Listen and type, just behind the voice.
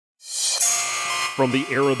From the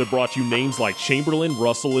era that brought you names like Chamberlain,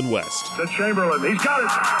 Russell, and West. To Chamberlain, he's got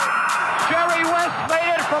it. Jerry West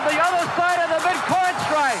made it from the other side of the midcourt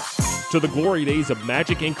stripe. To the glory days of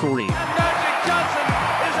Magic and Kareem. And Magic Johnson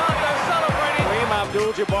is out there celebrating. Kareem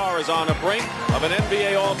Abdul-Jabbar is on the brink of an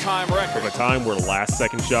NBA all-time record. From a time where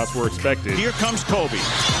last-second shots were expected. Here comes Kobe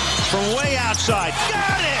from way outside.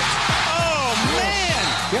 Got it! Oh, man!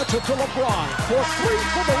 Gets it to LeBron for three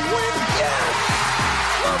for the win. Yes!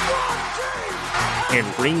 LeBron James! And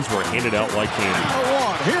rings were handed out like candy.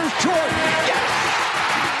 Here's Jordan. Yes!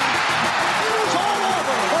 It is all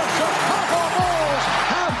over. The Chicago Bulls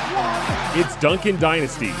have won. It's Duncan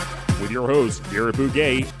Dynasty with your host, Garrett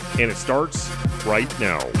Bouguet, and it starts right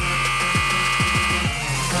now.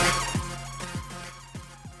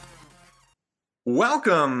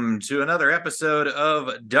 Welcome to another episode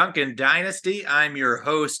of Duncan Dynasty. I'm your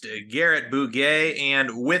host, Garrett Bouguet,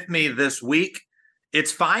 and with me this week,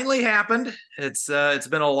 it's finally happened. It's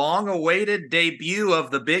been a long-awaited debut of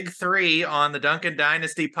the Big Three on the Duncan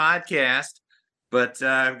Dynasty podcast, but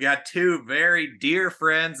I've got two very dear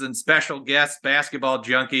friends and special guests, basketball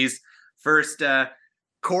junkies. First,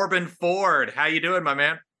 Corban Ford. How you doing, my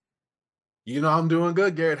man? I'm doing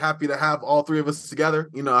good, Garrett. Happy to have all three of us together.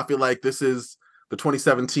 I feel like this is the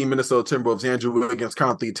 2017 Minnesota Timberwolves, Andrew Wiggins,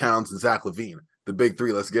 Karl-Anthony Towns, and Zach LaVine. The Big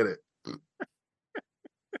Three. Let's get it.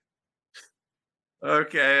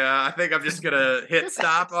 Okay, I think I'm just going to hit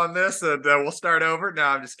stop on this and we'll start over. No,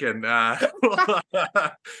 I'm just kidding.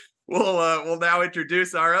 We'll now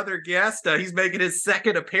introduce our other guest. He's making his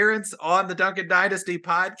second appearance on the Duncan Dynasty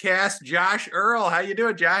podcast, Josh Earl. How you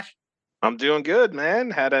doing, Josh? I'm doing good,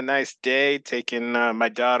 man. Had a nice day taking my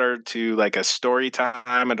daughter to like a story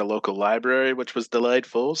time at a local library, which was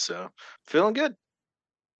delightful. So feeling good.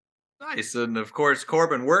 Nice. And of course,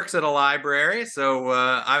 Corban works at a library. So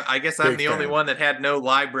I guess I'm the only one that had no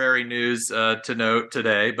library news to note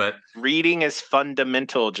today. But reading is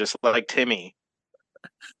fundamental, just like Timmy.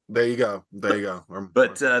 There you go.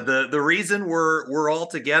 But the reason we're all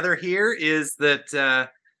together here is that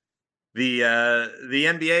the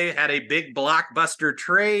NBA had a big blockbuster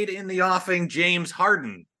trade in the offing. James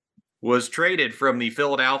Harden was traded from the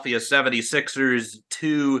Philadelphia 76ers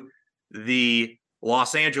to the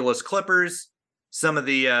Los Angeles Clippers. Some of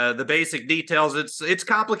the basic details. It's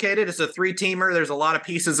complicated. It's a three-teamer. There's a lot of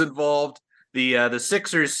pieces involved. The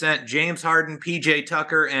Sixers sent James Harden, PJ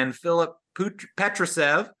Tucker, and Philip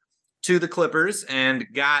Petrusev to the Clippers and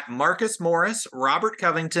got Marcus Morris, Robert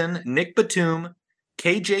Covington, Nick Batum,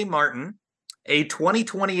 KJ Martin, a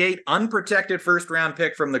 2028 unprotected first-round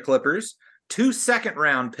pick from the Clippers, 2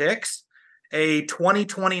 second-round picks, a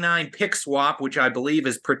 2029 pick swap, which I believe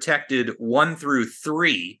is protected 1 through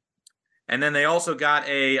 3. And then they also got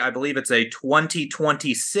I believe it's a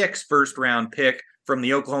 2026 first-round pick from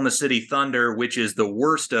the Oklahoma City Thunder, which is the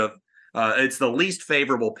worst of, it's the least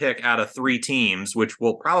favorable pick out of 3 teams, which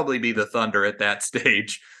will probably be the Thunder at that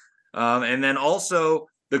stage. And then also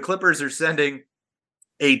the Clippers are sending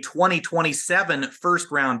a 2027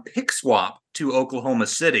 first-round pick swap to Oklahoma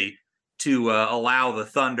City to allow the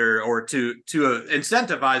Thunder, or to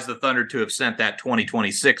incentivize the Thunder to have sent that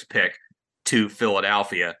 2026 pick to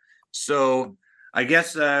Philadelphia. So I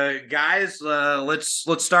guess, guys, let's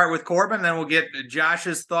start with Corban, then we'll get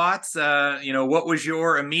Josh's thoughts. What was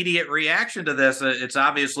your immediate reaction to this? It's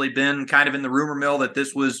obviously been kind of in the rumor mill that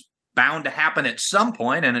this was bound to happen at some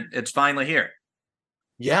point, and it's finally here.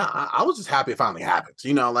 Yeah, I was just happy it finally happened.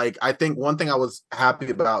 I think one thing I was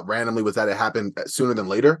happy about randomly was that it happened sooner than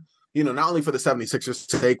later. Not only for the 76ers'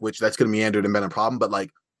 sake, which that's going to meander and been a problem, but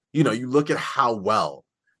you look at how well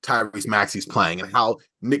Tyrese Maxey's playing and how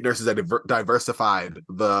Nick Nurse has diversified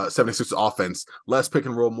the 76ers offense, less pick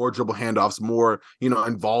and roll, more dribble handoffs, more,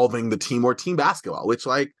 involving the team, more team basketball, which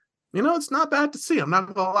it's not bad to see. I'm not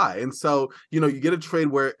going to lie. And so, you get a trade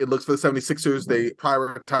where it looks for the 76ers, they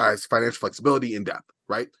prioritize financial flexibility in depth,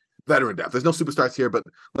 right? Veteran depth. There's no superstars here, but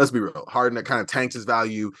let's be real. Harden that kind of tanked his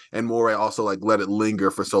value, and Morey also let it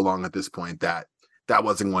linger for so long at this point that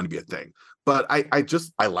wasn't going to be a thing. But I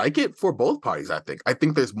like it for both parties. I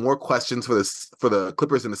think there's more questions for the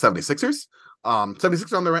Clippers and the 76ers.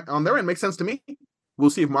 76ers on their end makes sense to me.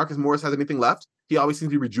 We'll see if Marcus Morris has anything left. He always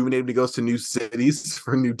seems to be rejuvenated when he goes to new cities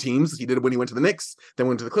for new teams. He did it when he went to the Knicks, then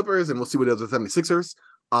went to the Clippers, and we'll see what he does with the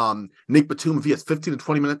 76ers. Nick Batum, if he has 15 to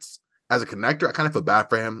 20 minutes as a connector, I kind of feel bad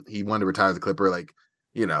for him. He wanted to retire as a Clipper.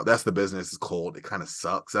 That's the business. It's cold. It kind of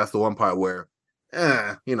sucks. That's the one part where,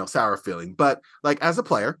 sour feeling. But as a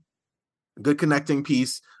player, good connecting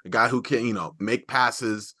piece, a guy who can, make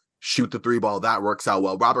passes, shoot the 3 ball, that works out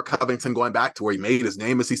well. Robert Covington going back to where he made his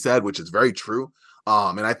name, as he said, which is very true.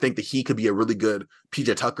 And I think that he could be a really good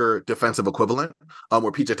PJ Tucker defensive equivalent,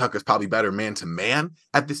 where PJ Tucker is probably better man to man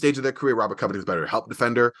at this stage of their career. Robert Covington is better help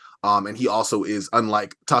defender. And he also is,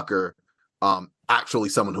 unlike Tucker, actually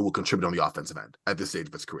someone who will contribute on the offensive end at this stage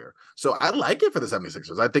of his career. So I like it for the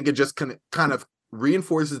 76ers. I think it just kind of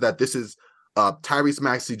reinforces that this is Tyrese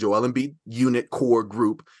Maxey, Joel Embiid unit core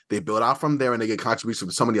group. They build out from there and they get contributions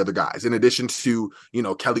from so many other guys. In addition to,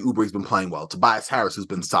 Kelly Oubre's been playing well. Tobias Harris has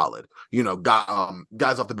been solid.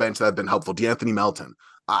 Guys off the bench that have been helpful. DeAnthony Melton.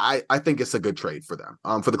 I think it's a good trade for them.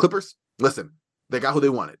 For the Clippers, listen, they got who they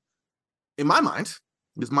wanted. In my mind,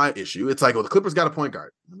 is my issue. It's like, the Clippers got a point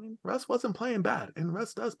guard. I mean, Russ wasn't playing bad, and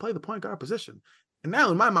Russ does play the point guard position. And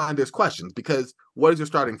now in my mind, there's questions because what is your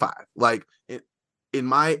starting five? Like, in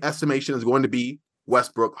my estimation, is going to be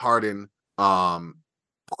Westbrook, Harden,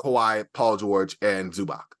 Kawhi, Paul George, and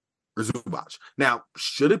Zubac. Now,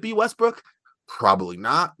 should it be Westbrook? Probably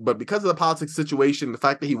not. But because of the politics situation, the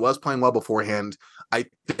fact that he was playing well beforehand, I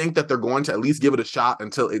think that they're going to at least give it a shot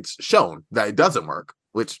until it's shown that it doesn't work,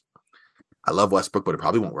 which I love Westbrook, but it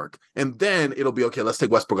probably won't work. And then it'll be, okay, let's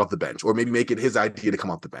take Westbrook off the bench, or maybe make it his idea to come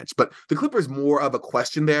off the bench. But the Clippers more of a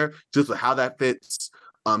question there, just with how that fits.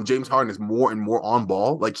 James Harden is more and more on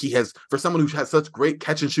ball. Like, he has, for someone who has such great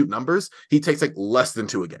catch and shoot numbers, he takes like less than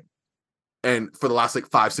 2 a game. And for the last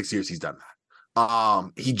 5-6 years, he's done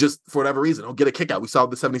that. He just, for whatever reason, he'll get a kick out. We saw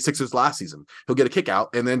the 76ers last season. He'll get a kick out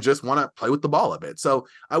and then just want to play with the ball a bit. So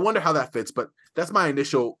I wonder how that fits, but that's my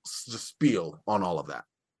initial spiel on all of that.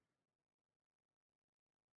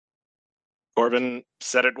 Corban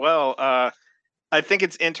said it well. I think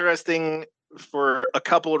it's interesting for a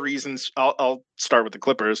couple of reasons. I'll start with the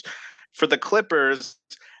Clippers. For the Clippers,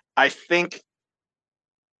 I think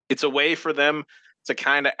it's a way for them to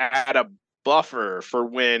kind of add a buffer for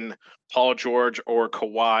when Paul George or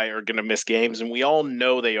Kawhi are going to miss games, and we all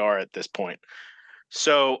know they are at this point.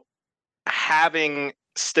 So having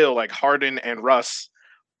still like Harden and Russ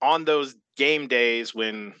on those game days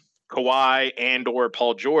when Kawhi and or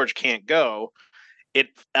Paul George can't go, it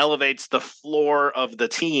elevates the floor of the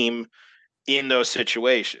team in those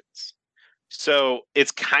situations. So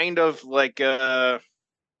it's kind of like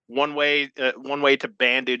one way to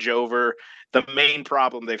bandage over the main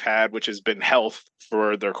problem they've had, which has been health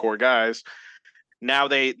for their core guys. Now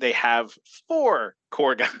they have 4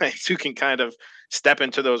 core guys who can kind of step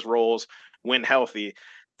into those roles when healthy.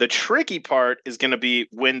 The tricky part is going to be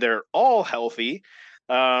when they're all healthy.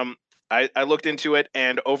 I looked into it,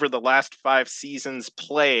 and over the last 5 seasons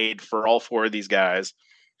played for all 4 of these guys,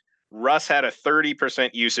 Russ had a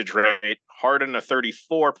 30% usage rate, Harden a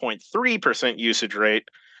 34.3% usage rate,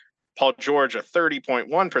 Paul George a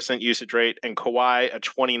 30.1% usage rate, and Kawhi a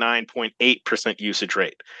 29.8% usage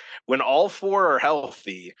rate. When all 4 are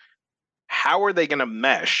healthy, how are they going to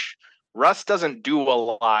mesh? Russ doesn't do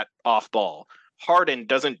a lot off ball. Harden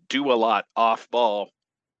doesn't do a lot off ball.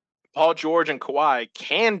 Paul George and Kawhi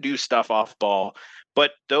can do stuff off ball,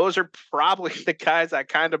 but those are probably the guys I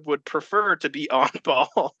kind of would prefer to be on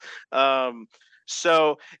ball.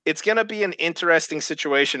 So it's going to be an interesting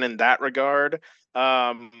situation in that regard.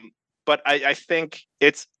 But I think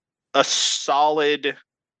it's a solid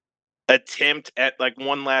attempt at like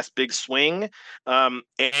one last big swing.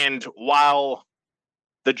 And while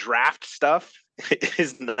the draft stuff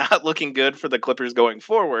is not looking good for the Clippers going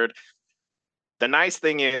forward, the nice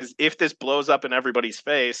thing is, if this blows up in everybody's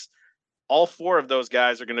face, all 4 of those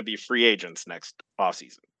guys are going to be free agents next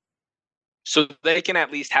offseason. So they can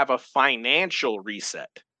at least have a financial reset.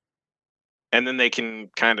 And then they can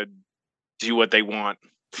kind of do what they want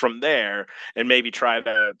from there and maybe try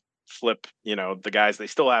to flip, the guys they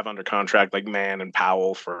still have under contract, like Mann and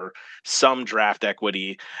Powell, for some draft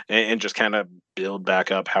equity and just kind of build back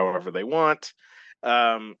up however they want.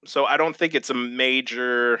 So I don't think it's a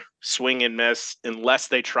major swing and miss unless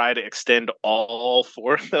they try to extend all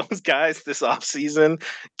 4 of those guys this offseason,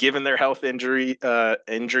 given their health injury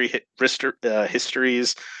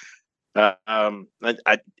histories. And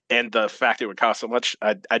the fact it would cost so much,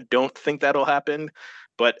 I don't think that'll happen,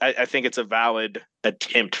 but I think it's a valid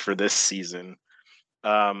attempt for this season.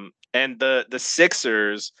 And the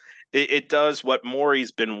Sixers, it does what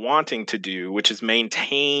Morey's been wanting to do, which is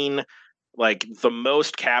maintain like the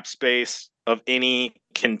most cap space of any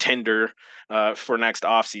contender for next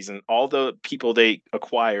offseason. All the people they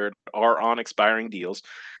acquired are on expiring deals,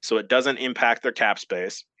 so it doesn't impact their cap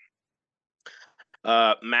space.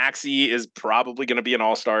 Maxey is probably going to be an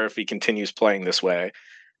all-star if he continues playing this way.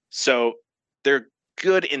 So they're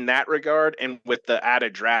good in that regard, and with the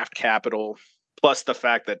added draft capital, plus the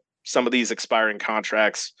fact that some of these expiring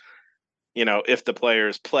contracts if the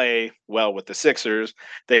players play well with the Sixers,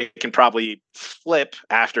 they can probably flip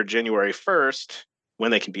after January 1st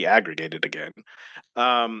when they can be aggregated again,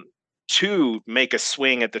 to make a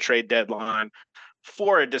swing at the trade deadline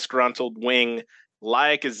for a disgruntled wing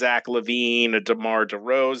like a Zach LaVine, a DeMar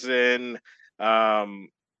DeRozan,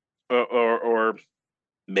 or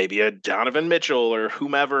maybe a Donovan Mitchell or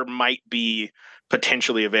whomever might be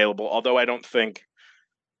potentially available. Although I don't think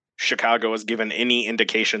Chicago has given any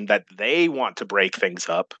indication that they want to break things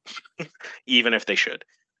up, even if they should.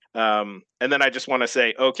 And then I just want to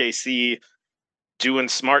say OKC doing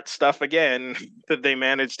smart stuff again, that they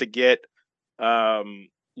managed to get,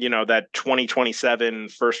 that 2027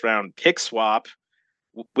 first round pick swap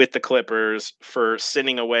with the Clippers for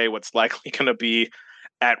sending away what's likely going to be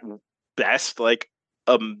at best like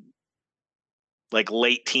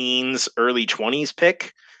late teens, early 20s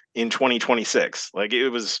pick in 2026. Like it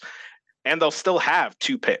was, and they'll still have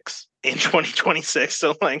 2 picks in 2026.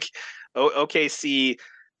 So like OKC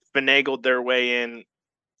finagled their way in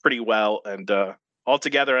pretty well. And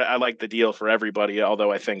altogether, I like the deal for everybody,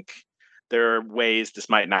 although I think there are ways this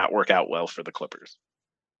might not work out well for the Clippers.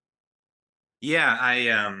 Yeah,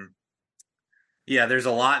 there's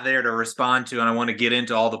a lot there to respond to, and I want to get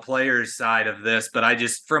into all the players' side of this. But I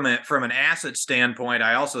just, from an asset standpoint,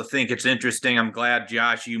 I also think it's interesting. I'm glad,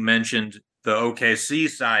 Josh, you mentioned the OKC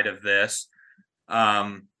side of this.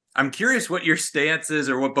 I'm curious what your stance is,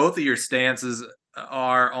 or what both of your stances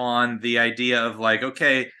are on the idea of like,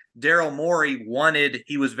 okay, Daryl Morey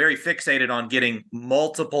he was very fixated on getting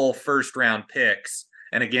multiple first-round picks.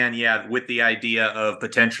 And again, with the idea of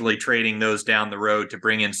potentially trading those down the road to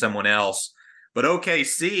bring in someone else. But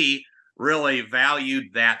OKC really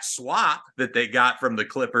valued that swap that they got from the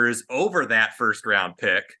Clippers over that first-round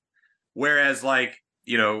pick. Whereas,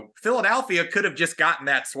 Philadelphia could have just gotten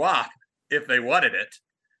that swap if they wanted it.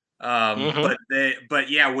 If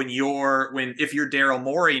you're Daryl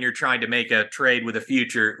Morey and you're trying to make a trade with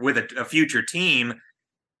a future team,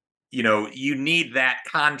 you need that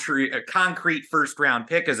concrete first round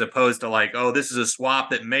pick, as opposed to like, oh, this is a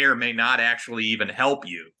swap that may or may not actually even help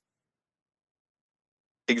you.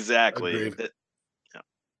 Exactly. Yeah.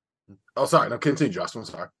 Oh, sorry. No, continue, Justin. I'm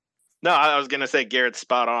sorry. No, I was going to say Garrett's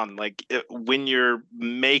spot on. Like when you're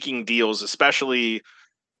making deals, especially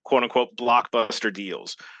quote unquote blockbuster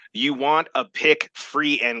deals, you want a pick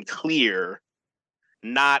free and clear,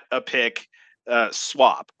 not a pick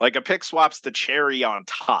swap. Like a pick swap's the cherry on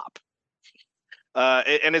top.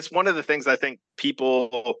 And it's one of the things I think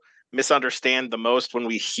people misunderstand the most when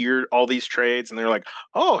we hear all these trades and they're like,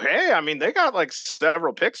 oh, hey, I mean, they got like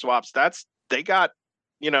several pick swaps. They got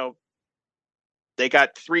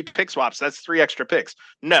 3 pick swaps. That's 3 extra picks.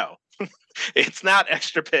 No, it's not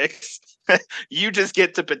extra picks. You just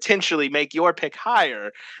get to potentially make your pick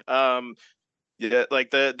higher. Like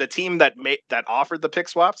the team that offered the pick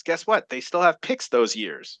swaps, guess what? They still have picks those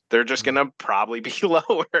years. They're just going to probably be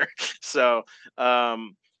lower. So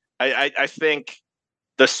I think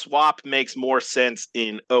the swap makes more sense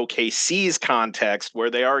in OKC's context,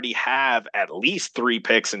 where they already have at least 3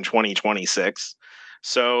 picks in 2026.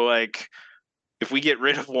 So like, if we get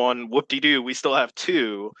rid of one, whoop-de-doo, we still have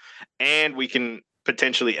 2, and we can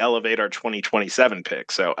potentially elevate our 2027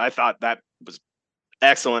 pick. So I thought that was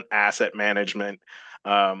excellent asset management.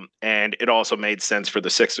 And it also made sense for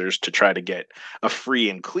the Sixers to try to get a free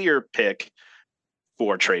and clear pick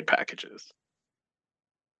for trade packages.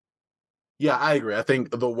 Yeah, I agree. I think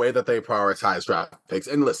the way that they prioritize draft picks,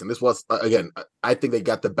 and listen, this was, again, I think they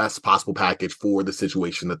got the best possible package for the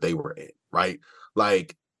situation that they were in, right?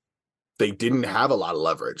 Like, they didn't have a lot of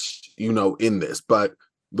leverage, in this, but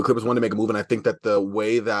the Clippers wanted to make a move. And I think that the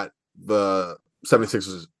way that the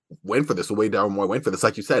 76ers went for this, the way Daryl Morey went for this,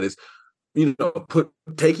 like you said, is,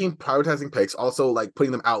 prioritizing picks, also like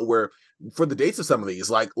putting them out where for the dates of some of these,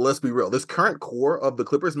 like, let's be real, this current core of the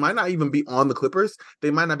Clippers might not even be on the Clippers.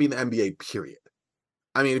 They might not be in the NBA, period.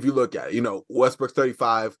 I mean, if you look at it, Westbrook's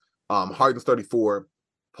 35, Harden's 34,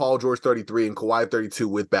 Paul George 33, and Kawhi 32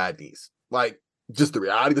 with bad knees. Like, just the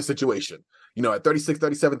reality of the situation. At 36,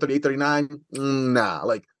 37, 38, 39, nah.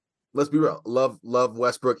 Like, let's be real. Love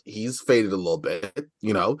Westbrook. He's faded a little bit,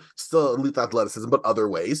 still elite athleticism, but other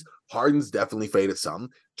ways. Harden's definitely faded some.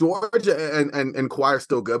 George and Kawhi are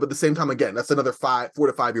still good, but at the same time, again, that's another 4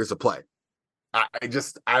 to 5 years of play. I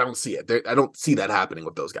don't see it. I don't see that happening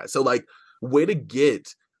with those guys. So, like, way to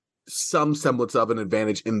get some semblance of an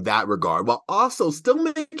advantage in that regard, while also still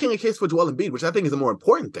making a case for Joel Embiid, which I think is a more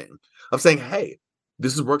important thing, of saying, hey,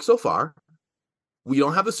 this has worked so far. We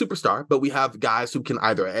don't have a superstar, but we have guys who can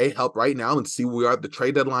either A, help right now and see where we are at the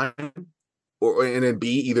trade deadline, and then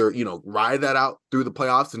B, either, ride that out through the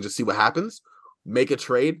playoffs and just see what happens, make a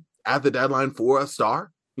trade at the deadline for a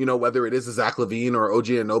star, whether it is a Zach LaVine or OG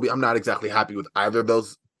Anunoby. I'm not exactly happy with either of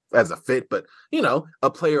those as a fit, but, a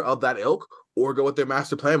player of that ilk, or go with their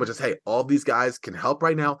master plan, which is, hey, all these guys can help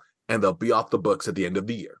right now, and they'll be off the books at the end of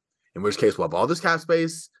the year. In which case, we'll have all this cap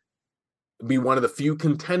space, be one of the few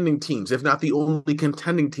contending teams, if not the only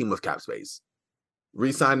contending team with cap space.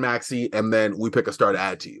 Resign Maxey, and then we pick a star to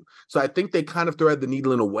add to you. So I think they kind of thread the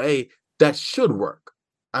needle in a way that should work.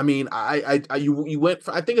 I mean, you went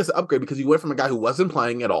for, I think it's an upgrade because you went from a guy who wasn't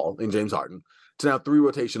playing at all in James Harden to now 3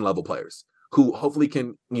 rotation level players who hopefully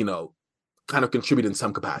can, kind of contribute in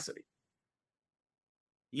some capacity.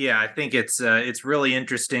 Yeah, I think it's really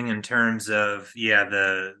interesting in terms of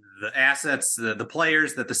the assets, the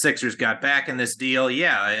players that the Sixers got back in this deal.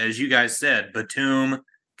 Yeah, as you guys said, Batum,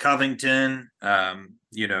 Covington,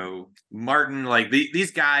 Martin, like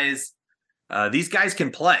these guys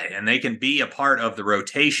can play and they can be a part of the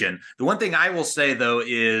rotation. The one thing I will say though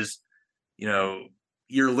is,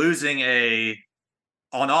 you're losing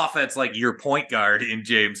on offense, like your point guard in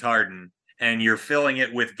James Harden, and you're filling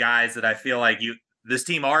it with guys that I feel like this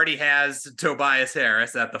team already has Tobias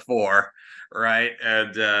Harris at the 4, right?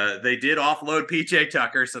 And they did offload PJ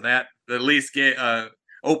Tucker, so that at least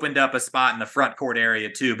opened up a spot in the front court area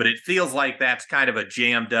too, but it feels like that's kind of a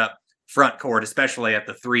jammed up front court, especially at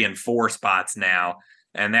the 3 and 4 spots now.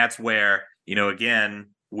 And that's where, again,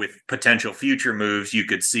 with potential future moves, you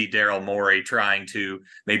could see Daryl Morey trying to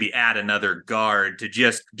maybe add another guard to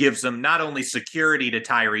just give some, not only security to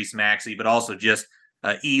Tyrese Maxey, but also just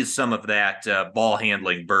ease some of that ball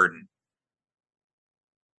handling burden.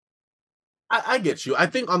 I get you. I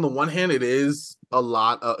think on the one hand, it is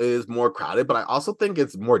it is more crowded, but I also think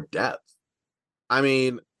it's more depth. I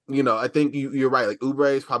mean, I think you're right. Like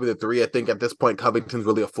Oubre is probably the 3. I think at this point, Covington's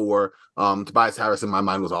really a 4. Tobias Harris in my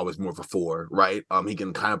mind was always more of a 4, right? He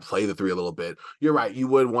can kind of play the 3 a little bit. You're right. You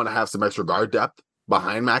would want to have some extra guard depth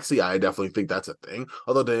behind Maxey. I definitely think that's a thing.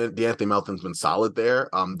 Although DeAnthony Melton's been solid there.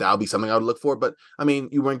 That'll be something I would look for. But I mean,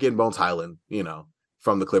 you weren't getting Bones Highland,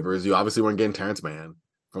 from the Clippers. You obviously weren't getting Terrence Mann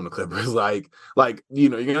from the Clippers. Like you're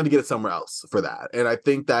going to have to get it somewhere else for that. And I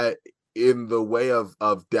think that in the way of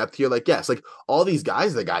depth here, like, yes, like all these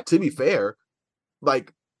guys they got, to be fair,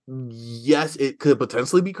 like, yes, it could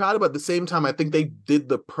potentially be crowded, but at the same time, I think they did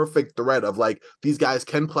the perfect thread of like, these guys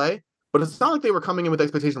can play, but it's not like they were coming in with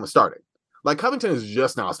expectation of starting. Like Covington is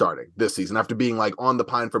just now starting this season after being like on the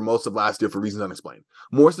pine for most of last year for reasons unexplained.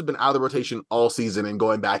 Morris has been out of the rotation all season and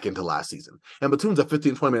going back into last season. And Batum's a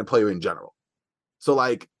 15, 20-minute player in general. So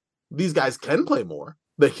like these guys can play more.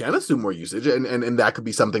 They can assume more usage, and that could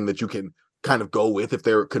be something that you can kind of go with if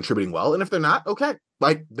they're contributing well. And if they're not, okay,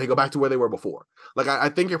 like they go back to where they were before. Like I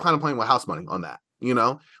think you're kind of playing with house money on that,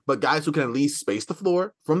 But guys who can at least space the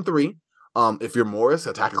floor from 3. If you're Morris,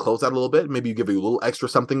 attack and close out a little bit. Maybe you give you a little extra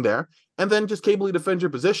something there, and then just cably defend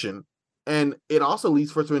your position. And it also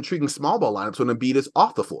leads for some intriguing small ball lineups when Embiid is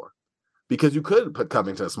off the floor, because you could put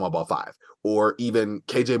Covington at small ball 5, or even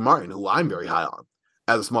KJ Martin, who I'm very high on,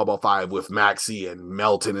 as a small ball 5 with Maxey and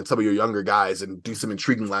Melton and some of your younger guys, and do some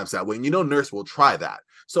intriguing lineups that way. And Nurse will try that.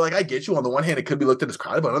 So like I get you. On the one hand, it could be looked at as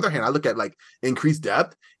crowded, but on the other hand, I look at like increased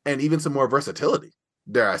depth and even some more versatility,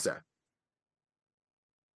 dare I say.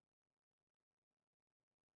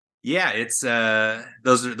 Yeah, it's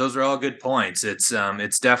those are all good points. It's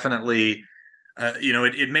definitely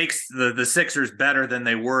it makes the Sixers better than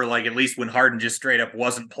they were, like at least when Harden just straight up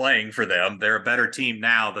wasn't playing for them. They're a better team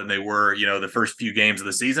now than they were, the first few games of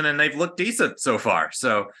the season, and they've looked decent so far.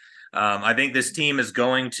 So I think this team is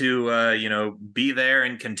going to be there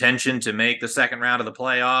in contention to make the second round of the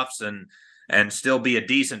playoffs and still be a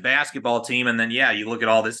decent basketball team. And then, you look at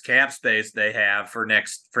all this cap space they have for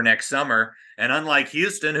next summer. And unlike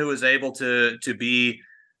Houston, who was able to be,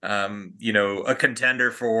 a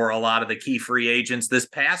contender for a lot of the key free agents this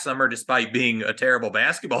past summer, despite being a terrible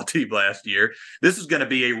basketball team last year, this is going to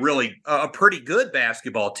be a pretty good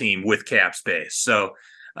basketball team with cap space. So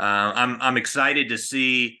I'm excited to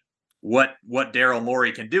see what Daryl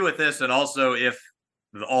Morey can do with this. And also if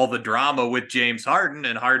all the drama with James Harden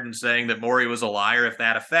and Harden saying that Morey was a liar, if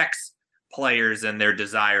that affects players and their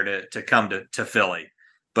desire to come to Philly.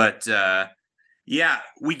 But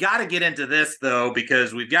we got to get into this though,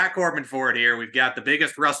 because we've got Corban Ford here. We've got the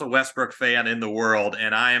biggest Russell Westbrook fan in the world.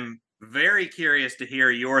 And I'm very curious to hear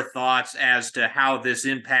your thoughts as to how this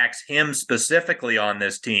impacts him specifically on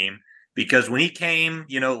this team. Because when he came,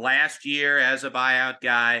 last year as a buyout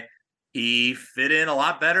guy, he fit in a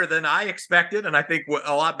lot better than I expected, and I think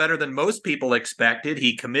a lot better than most people expected.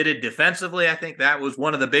 He committed defensively. I think that was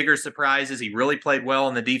one of the bigger surprises. He really played well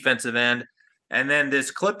on the defensive end. And then this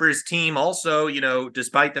Clippers team also,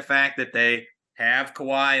 despite the fact that they have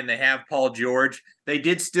Kawhi and they have Paul George, they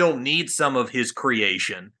did still need some of his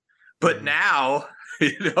creation. But now,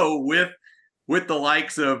 with the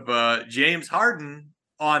likes of James Harden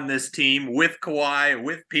on this team, with Kawhi,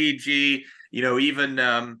 with PG,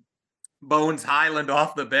 even Bones Highland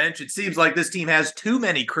off the bench, it seems like this team has too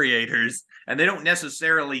many creators, and they don't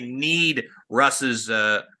necessarily need Russ's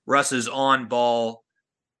on-ball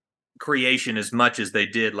creation as much as they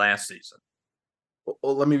did last season.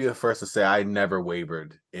 Well, let me be the first to say I never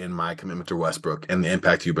wavered in my commitment to Westbrook and the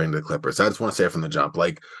impact you bring to the Clippers. So I just want to say it from the jump.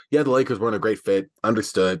 Like, yeah, the Lakers weren't a great fit.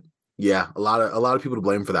 Understood. Yeah, a lot of people to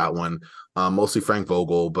blame for that one. Mostly Frank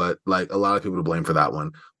Vogel, but like a lot of people to blame for that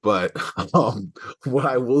one. But what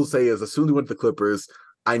I will say is, as soon as he went to the Clippers,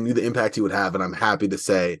 I knew the impact he would have, and I'm happy to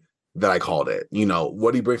say that I called it.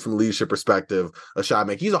 What he brings from a leadership perspective, a shot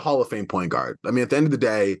make. He's a Hall of Fame point guard. I mean, at the end of the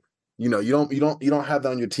day, you don't have that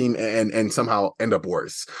on your team and somehow end up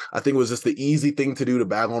worse. I think it was just the easy thing to do to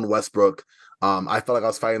bag on Westbrook. I felt like I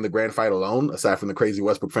was fighting the grand fight alone, aside from the crazy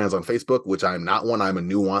Westbrook fans on Facebook, which I'm not one. I'm a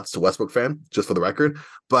nuanced Westbrook fan, just for the record.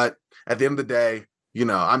 But at the end of the day,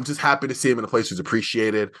 I'm just happy to see him in a place who's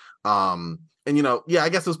appreciated. I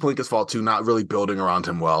guess it was Pelinka's fault too, not really building around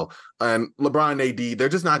him well. And LeBron and AD, they're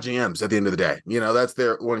just not GMs at the end of the day. That's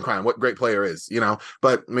their one crime. What great player is,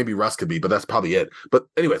 but maybe Russ could be, but that's probably it. But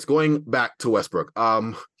anyways, going back to Westbrook,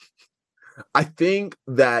 I think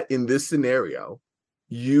that in this scenario,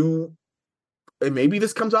 and maybe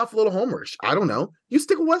this comes off a little homerish, I don't know, you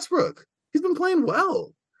stick with Westbrook. He's been playing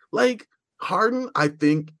well. Like Harden, I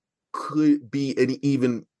think could be an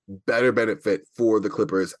even better benefit for the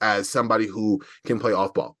Clippers as somebody who can play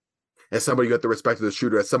off ball, as somebody who got the respect of the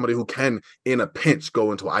shooter, as somebody who can, in a pinch,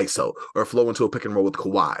 go into ISO or flow into a pick and roll with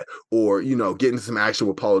Kawhi, or get into some action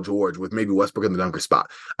with Paul George with maybe Westbrook in the dunker spot.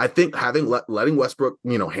 I think letting Westbrook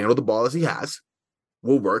handle the ball as he has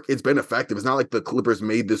will work. It's been effective. It's not like the Clippers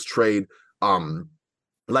made this trade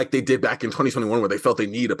like they did back in 2021 where they felt they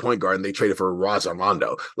need a point guard and they traded for Rajon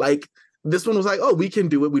Rondo. Like, this one was like, oh, we can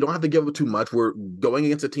do it. We don't have to give up too much. We're going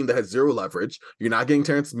against a team that has zero leverage. You're not getting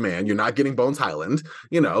Terrence Mann. You're not getting Bones Highland.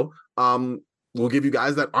 We'll give you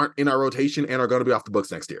guys that aren't in our rotation and are going to be off the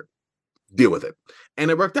books next year. Deal with it.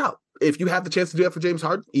 And it worked out. If you have the chance to do that for James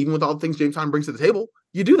Harden, even with all the things James Harden brings to the table,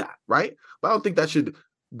 you do that, right? But I don't think that should,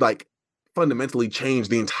 fundamentally change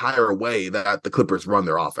the entire way that the Clippers run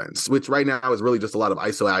their offense, which right now is really just a lot of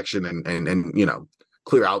ISO action and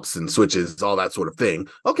clear outs and switches, all that sort of thing.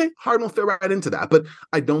 Okay, Harden will fit right into that, but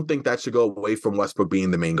I don't think that should go away from Westbrook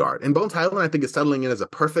being the main guard. And Bones Highland, I think, is settling in as a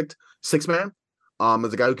perfect six-man.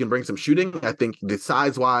 As a guy who can bring some shooting. I think the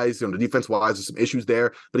size-wise, the defense-wise, there's some issues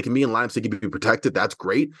there, but he can be in line so he can be protected. That's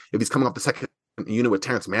great. If he's coming off the second unit with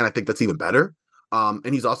Terrence Mann, I think that's even better.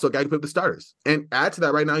 And he's also a guy who put up the starters. And add to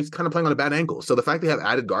that, right now, he's kind of playing on a bad angle. So the fact they have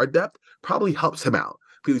added guard depth probably helps him out.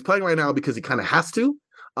 Because he's playing right now because he kind of has to.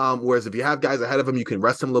 Whereas if you have guys ahead of him, you can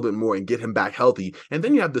rest him a little bit more and get him back healthy. And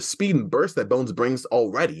then you have the speed and burst that Bones brings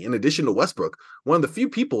already, in addition to Westbrook. One of the few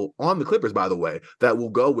people on the Clippers, by the way, that will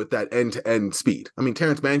go with that end-to-end speed. I mean,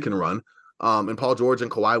 Terrence Mann can run, and Paul George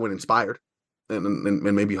and Kawhi went inspired. And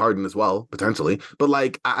maybe Harden as well, potentially. But,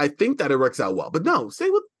 I think that it works out well. But no, stay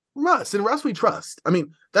with Russ. And Russ we trust. I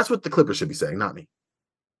mean, that's what the Clippers should be saying, not me.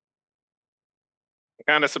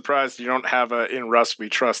 Kind of surprised you don't have a "In Russ We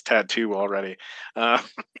Trust" tattoo already.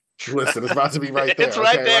 Listen, it's about to be right there. It's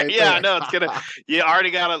right there. Yeah, no, it's gonna. You already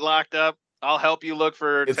got it locked up. I'll help you look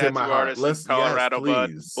for it's tattoo artists in Colorado,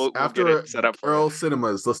 bud. We'll After get it set up for Earl you.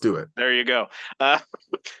 Cinemas, let's do it. There you go.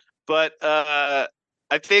 But I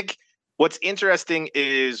think what's interesting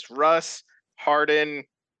is Russ, Harden,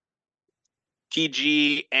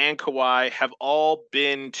 PG, and Kawhi have all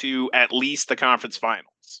been to at least the conference finals.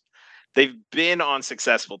 They've been on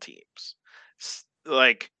successful teams.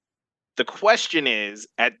 The question is,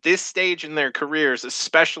 at this stage in their careers,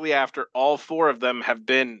 especially after all four of them have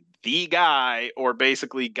been the guy or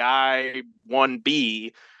basically guy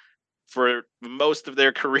 1B for most of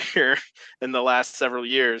their career in the last several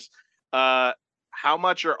years, how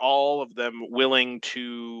much are all of them willing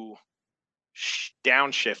to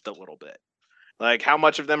downshift a little bit? How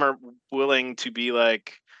much of them are willing to be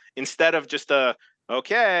instead of just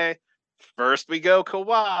okay, first we go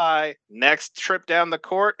Kawhi, next trip down the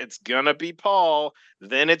court, it's going to be Paul,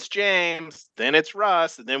 then it's James, then it's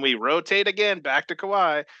Russ, and then we rotate again back to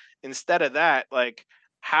Kawhi. Instead of that,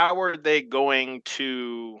 how are they going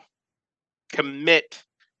to commit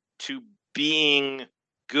to being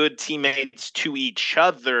good teammates to each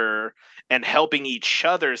other and helping each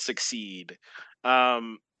other succeed?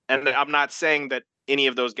 And I'm not saying that any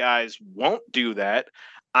of those guys won't do that.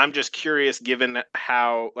 I'm just curious, given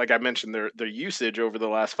how, like I mentioned, their usage over the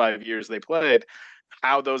last 5 years they played,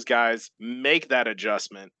 how those guys make that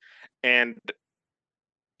adjustment, and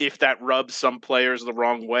if that rubs some players the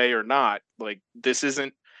wrong way or not. Like, this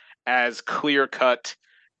isn't as clear cut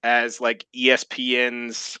as like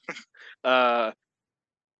ESPN's uh,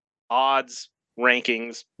 odds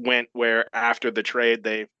rankings went, where after the trade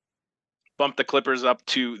they bumped the Clippers up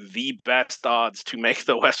to the best odds to make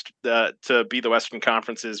the West, to be the Western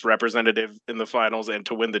Conference's representative in the finals and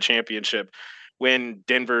to win the championship, when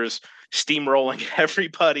Denver's steamrolling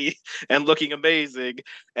everybody and looking amazing,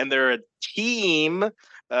 and they're a team,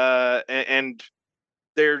 and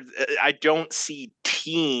I don't see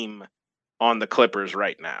team on the Clippers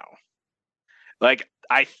right now. Like,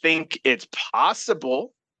 I think it's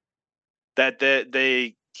possible that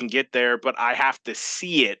they can get there, but I have to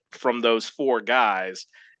see it from those four guys.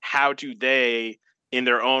 How do they, in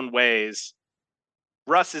their own ways?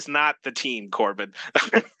 Russ is not the team, Corbin.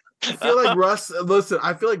 I feel like Russ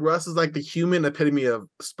is like the human epitome of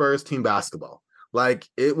Spurs team basketball. Like,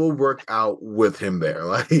 it will work out with him there.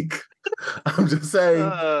 Like, I'm just saying,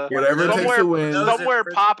 whatever it takes to win. Somewhere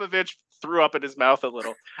Popovich threw up in his mouth a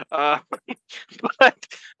little.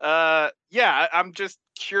 Yeah, I'm just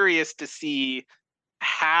curious to see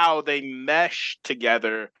how they mesh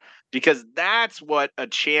together, because that's what a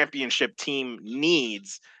championship team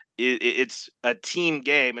needs. It's a team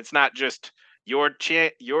game. It's not just your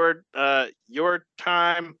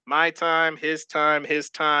time, my time, his time,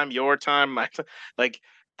 your time, my time. Like,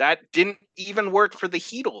 that didn't even work for the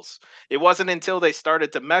Heatles. It wasn't until they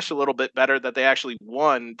started to mesh a little bit better that they actually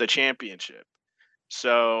won the championship.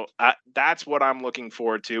 So that's what I'm looking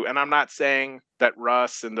forward to. And I'm not saying that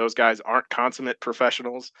Russ and those guys aren't consummate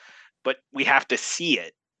professionals, but we have to see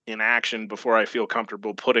it in action before I feel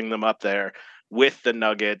comfortable putting them up there with the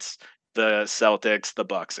Nuggets, the Celtics, the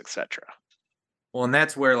Bucks, etc. Well, and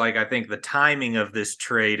that's where, like, I think the timing of this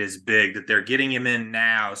trade is big, that they're getting him in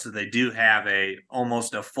now, so they do have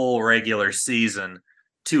almost a full regular season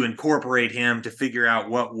to incorporate him, to figure out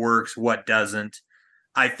what works, what doesn't.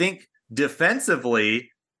 I think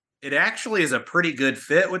defensively, it actually is a pretty good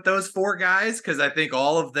fit with those four guys, because I think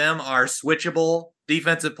all of them are switchable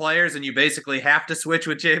defensive players, and you basically have to switch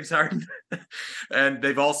with James Harden. And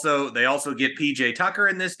they also get PJ Tucker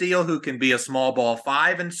in this deal, who can be a small ball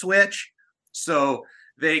five and switch. So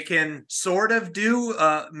they can sort of do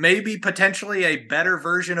maybe potentially a better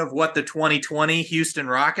version of what the 2020 Houston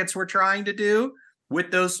Rockets were trying to do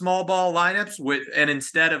with those small ball lineups, and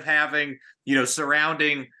instead of having,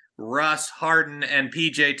 surrounding Russ, Harden, and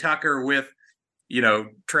PJ Tucker with,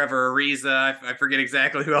 Trevor Ariza, I forget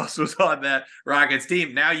exactly who else was on that Rockets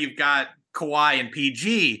team. Now you've got Kawhi and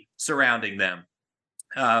PG surrounding them.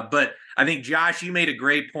 But I think, Josh, you made a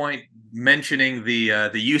great point mentioning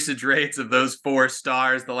the usage rates of those four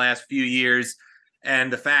stars the last few years,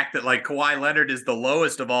 and the fact that, like, Kawhi Leonard is the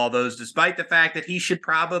lowest of all those, despite the fact that he should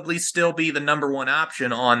probably still be the number one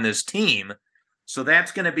option on this team. So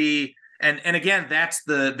that's going to be, and again, that's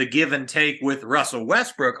the give and take with Russell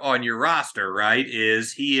Westbrook on your roster, right?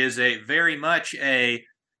 He is a very much a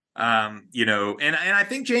and I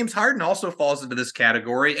think James Harden also falls into this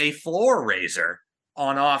category, a floor raiser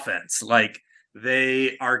on offense. Like,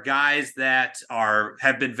 they are guys that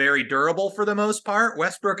have been very durable for the most part,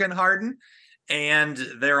 Westbrook and Harden, and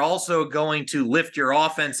they're also going to lift your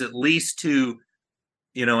offense at least to,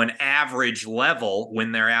 an average level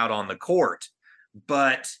when they're out on the court.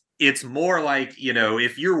 But it's more like,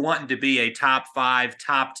 if you're wanting to be a top 5,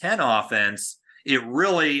 top 10 offense, it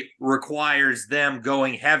really requires them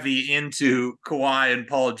going heavy into Kawhi and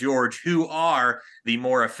Paul George, who are the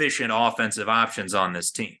more efficient offensive options on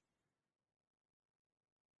this team.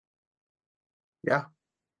 Yeah.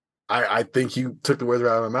 I think you took the words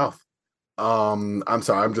right out of my mouth. I'm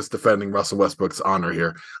sorry, I'm just defending Russell Westbrook's honor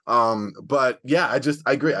here. But yeah,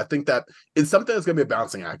 I agree. I think that it's something that's going to be a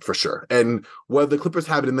balancing act for sure. And whether the Clippers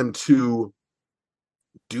have it in them to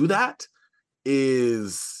do that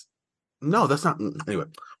is, no, that's not. Anyway,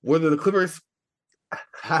 whether the Clippers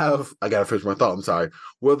have, I got to finish my thought. I'm sorry.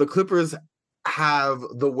 Whether the Clippers have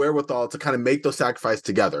the wherewithal to kind of make those sacrifices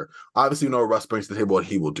together. Obviously, we know Russ brings to the table what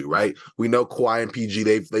he will do, right? We know Kawhi and PG,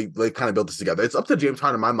 they kind of built this together. It's up to James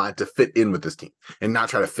Harden, in my mind, to fit in with this team and not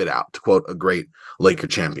try to fit out, to quote a great Laker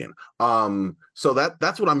champion. So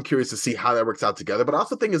that's what I'm curious to see how that works out together. But I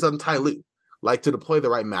also think it's on Ty Lue, like, to deploy the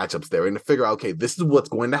right matchups there and to figure out, okay, this is what's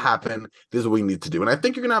going to happen. This is what we need to do. And I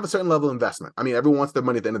think you're going to have a certain level of investment. I mean, everyone wants their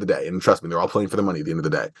money at the end of the day. And trust me, they're all playing for the money at the end of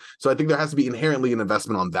the day. So I think there has to be inherently an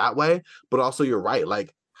investment on that way. But also, you're right.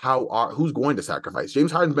 Like, who's going to sacrifice?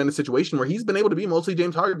 James Harden's been in a situation where he's been able to be mostly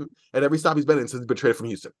James Harden at every stop he's been in since he's been traded from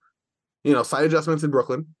Houston. Slight adjustments in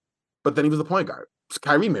Brooklyn, but then he was the point guard.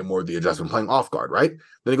 Kyrie made more of the adjustment playing off guard, right?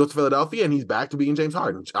 Then he goes to Philadelphia and he's back to being James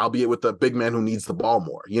Harden, albeit with the big man who needs the ball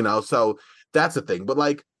more, So that's the thing. But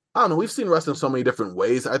like, I don't know. We've seen Russ in so many different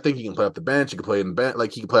ways. I think he can play off the bench. He can play in the bench.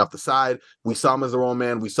 Like, he can play off the side. We saw him as the role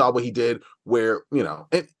man. We saw what he did where,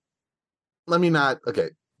 and let me not,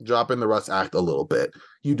 drop in the Russ act a little bit.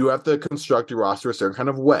 You do have to construct your roster a certain kind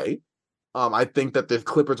of way. I think that the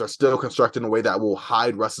Clippers are still constructed in a way that will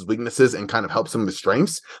hide Russ's weaknesses and kind of help some of his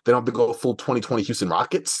strengths. They don't have to go full 2020 Houston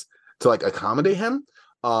Rockets to like accommodate him.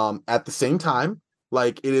 At the same time,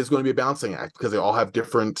 like, it is going to be a balancing act because they all have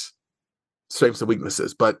different strengths and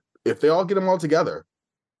weaknesses. But if they all get them all together, it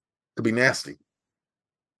could be nasty.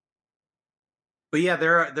 But yeah,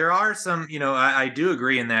 there are some, I do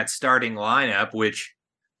agree in that starting lineup, which,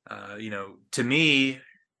 to me,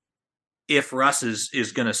 if Russ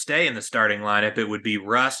is going to stay in the starting lineup, it would be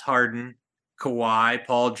Russ, Harden, Kawhi,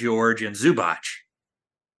 Paul George, and Zubac.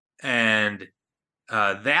 And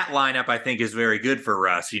that lineup, I think, is very good for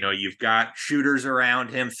Russ. You've got shooters around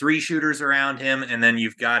him, 3 shooters around him, and then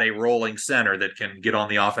you've got a rolling center that can get on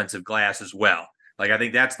the offensive glass as well. Like, I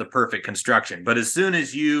think that's the perfect construction. But as soon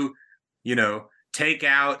as you take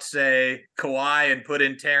out, say, Kawhi and put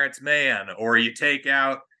in Terrence Mann, or you take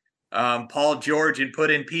out Paul George and put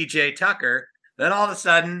in PJ Tucker, then all of a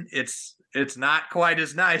sudden it's not quite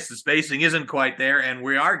as nice. The spacing isn't quite there, and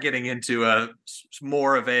we are getting into a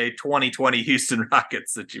more of a 2020 Houston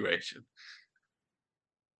Rockets situation.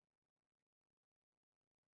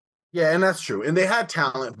 Yeah, and that's true. And they had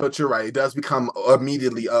talent, but you're right. It does become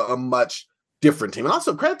immediately a much different team. And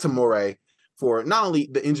also credit to Morey for not only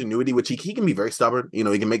the ingenuity, which he can be very stubborn. He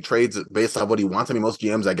can make trades based on what he wants. I mean, most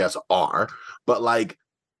GMs, I guess, are. But like,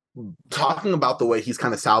 talking about the way he's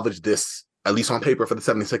kind of salvaged this, at least on paper for the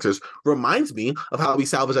 76ers, reminds me of how we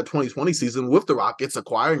salvaged that 2020 season with the Rockets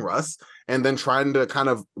acquiring Russ and then trying to kind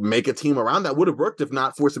of make a team around that. Would have worked if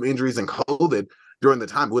not for some injuries and COVID during the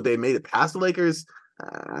time. Would they have made it past the Lakers?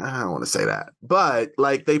 I don't want to say that, but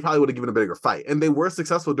like, they probably would have given a bigger fight, and they were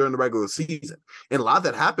successful during the regular season. And a lot of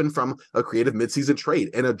that happened from a creative midseason trade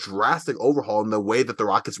and a drastic overhaul in the way that the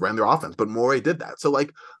Rockets ran their offense. But Morey did that. So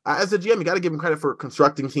like, as a GM, you got to give him credit for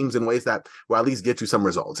constructing teams in ways that will at least get you some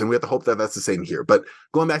results. And we have to hope that that's the same here. But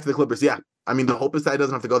going back to the Clippers, yeah, I mean, the hope is that it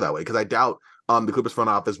doesn't have to go that way, because I doubt the Clippers front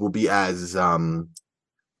office will be as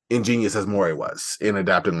ingenious as Morey was in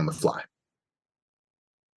adapting on the fly.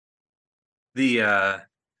 The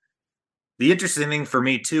interesting thing for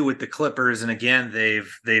me too with the Clippers, and again,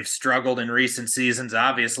 they've struggled in recent seasons,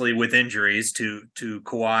 obviously with injuries to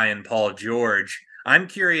Kawhi and Paul George. I'm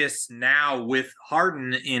curious now with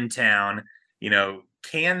Harden in town,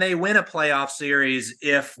 can they win a playoff series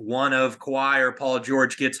if one of Kawhi or Paul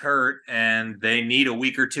George gets hurt and they need a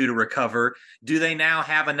week or two to recover? Do they now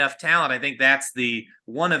have enough talent? I think that's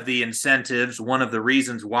one of the incentives, one of the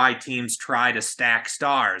reasons why teams try to stack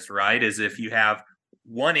stars, right? Is if you have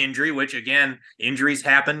one injury, which again, injuries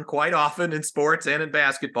happen quite often in sports and in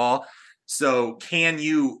basketball. So can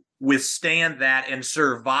you withstand that and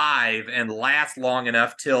survive and last long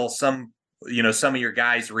enough till some of your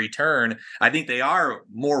guys return? I think they are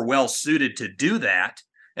more well suited to do that.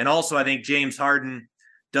 And also, I think James Harden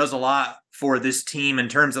does a lot for this team in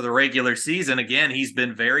terms of the regular season. Again, he's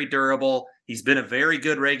been very durable. He's been a very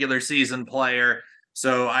good regular season player.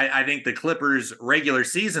 So I think the Clippers' regular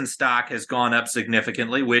season stock has gone up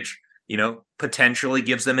significantly, which, potentially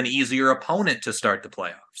gives them an easier opponent to start the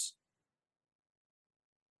playoffs.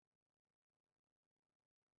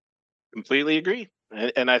 Completely agree.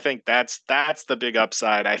 And I think that's the big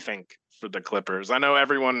upside, I think, for the Clippers. I know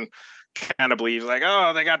everyone kind of believes like,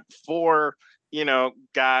 oh, they got 4,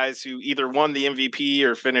 guys who either won the MVP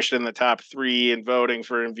or finished in the top 3 in voting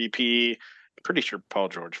for MVP. I'm pretty sure Paul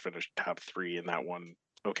George finished top 3 in that one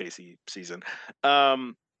OKC season.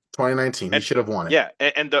 2019, he should have won it. Yeah,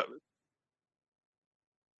 and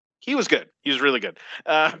he was good. He was really good.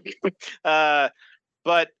 But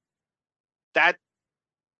that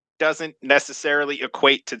doesn't necessarily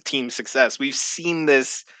equate to team success. We've seen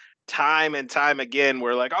this time and time again.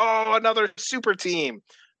 We're like, oh, another super team.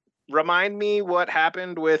 Remind me what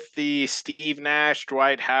happened with the Steve Nash,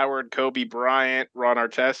 Dwight Howard, Kobe Bryant, Ron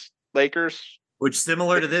Artest Lakers. Which,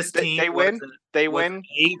 similar to this team, they win. They win.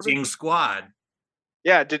 Aging squad.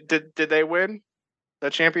 Yeah. Did they win the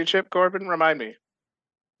championship, Corbin? Remind me.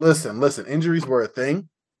 Listen. Injuries were a thing.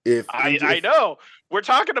 I know. We're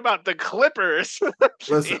talking about the Clippers.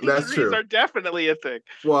 Listen, that's true. Injuries are definitely a thing.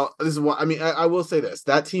 Well, this is what I mean. I will say this: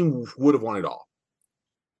 that team would have won it all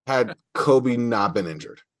had Kobe not been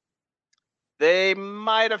injured. They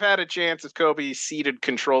might have had a chance if Kobe ceded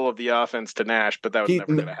control of the offense to Nash, but that was never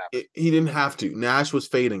going to happen. He didn't have to. Nash was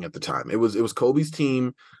fading at the time. It was Kobe's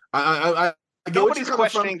team. I Nobody's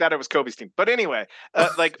questioning that it was Kobe's team. But anyway,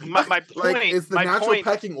 like my point, like it's the natural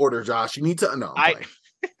pecking order, Josh. You need to know.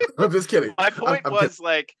 I'm just kidding. My point was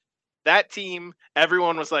like that team.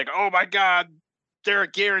 Everyone was like, "Oh my God, they're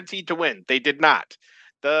guaranteed to win." They did not.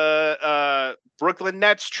 The Brooklyn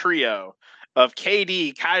Nets trio of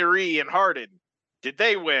KD, Kyrie, and Harden. Did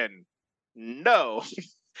they win? No.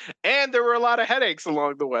 And there were a lot of headaches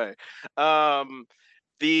along the way. I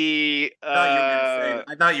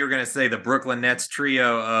thought you were going to say the Brooklyn Nets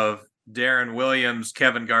trio of Darren Williams,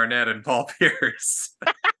 Kevin Garnett, and Paul Pierce.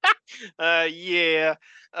 Yeah.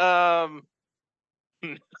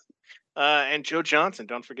 And Joe Johnson.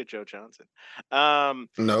 Don't forget Joe Johnson.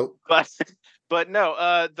 No. But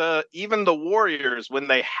no, even the Warriors, when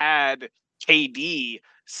they had KD,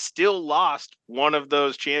 still lost one of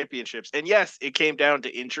those championships. And yes, it came down to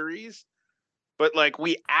injuries, but like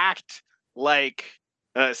we act like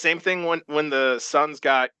same thing when the Suns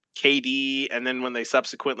got KD, and then when they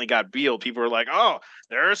subsequently got Beal, people were like, "Oh,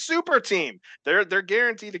 they're a super team. They're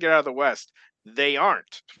guaranteed to get out of the West." They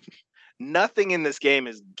aren't. Nothing in this game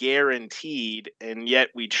is guaranteed, and yet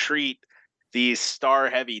we treat these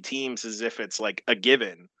star-heavy teams as if it's like a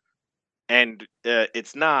given, and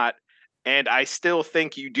it's not. And I still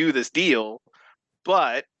think you do this deal,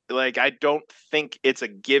 but like I don't think it's a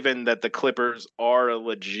given that the Clippers are a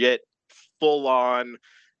legit, full-on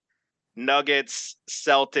Nuggets,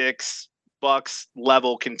 Celtics, Bucks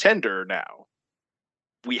level contender now.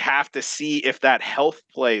 We have to see if that health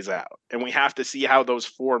plays out, and we have to see how those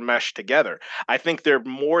four mesh together. I think they're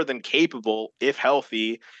more than capable, if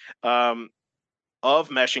healthy, of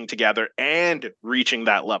meshing together and reaching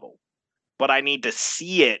that level. But I need to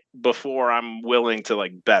see it before I'm willing to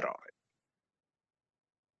like bet on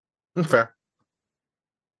it. Fair.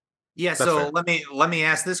 Yeah, that's so fair. Let me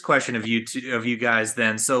ask this question of you guys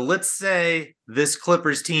then. So let's say this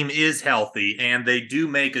Clippers team is healthy and they do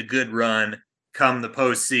make a good run come the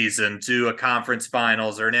postseason to a conference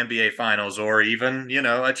finals or an NBA finals or even,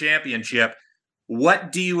 a championship.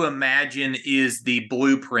 What do you imagine is the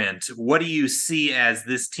blueprint? What do you see as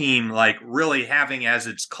this team like really having as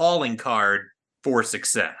its calling card for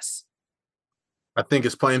success? I think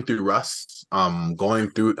it's playing through rust. Going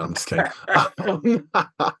through. I'm just kidding.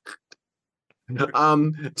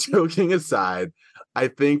 Joking aside, I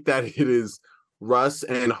think that it is Russ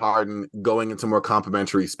and Harden going into more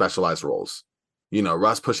complementary specialized roles.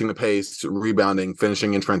 Russ pushing the pace, rebounding,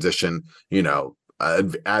 finishing in transition,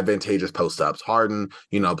 advantageous post-ups. Harden,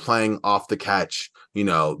 playing off the catch,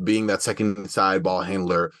 being that second side ball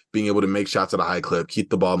handler, being able to make shots at a high clip, keep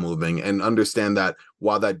the ball moving, and understand that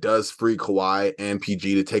while that does free Kawhi and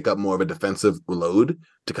PG to take up more of a defensive load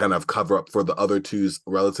to kind of cover up for the other two's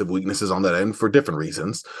relative weaknesses on that end for different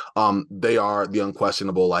reasons, they are the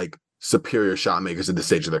unquestionable, like, superior shot makers at this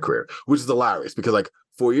stage of their career, which is hilarious because, like,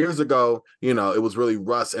 4 years ago, it was really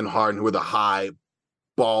Russ and Harden who were the high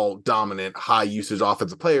ball dominant, high usage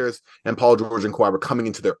offensive players, and Paul George and Kawhi were coming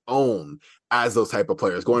into their own as those type of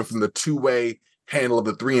players, going from the two-way handle of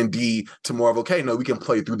the 3-and-D to more of, okay, no, we can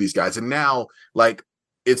play through these guys. And now, like,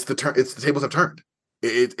 it's the tables have turned.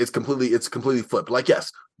 It's completely flipped. Like,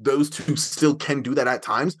 yes, those two still can do that at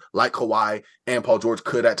times, like Kawhi and Paul George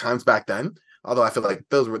could at times back then. Although I feel like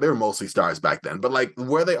they were mostly stars back then. But like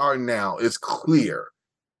where they are now, it's clear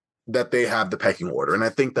that they have the pecking order. And I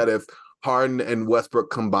think that if Harden and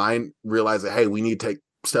Westbrook combined realize that, hey, we need to take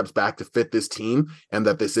steps back to fit this team and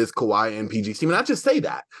that this is Kawhi and PG's team, and not just say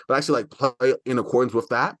that, but actually like play in accordance with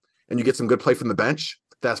that, and you get some good play from the bench,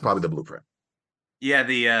 that's probably the blueprint. Yeah,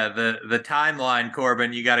 the timeline,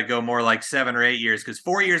 Corbin, you got to go more like 7 or 8 years, because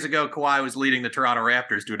 4 years ago, Kawhi was leading the Toronto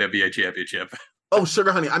Raptors to an NBA championship. Oh,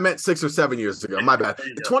 sugar honey, I meant 6 or 7 years ago. My bad.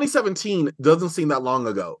 2017 doesn't seem that long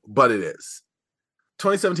ago, but it is.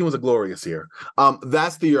 2017 was a glorious year.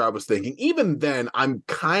 That's the year I was thinking. Even then, I'm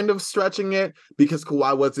kind of stretching it because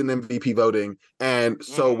Kawhi was in MVP voting, and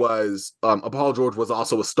so was Paul George was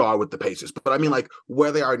also a star with the Pacers. But I mean, like,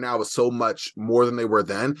 where they are now is so much more than they were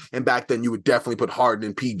then. And back then, you would definitely put Harden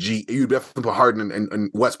and PG. You would definitely put Harden and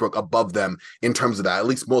Westbrook above them in terms of that. At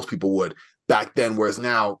least most people would back then, whereas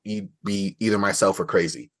now you'd be either myself or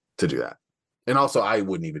crazy to do that. And also, I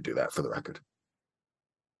wouldn't even do that, for the record.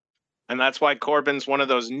 And that's why Corbin's one of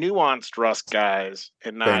those nuanced Russ guys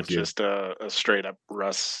and not just a straight up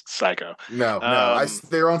Russ psycho. No.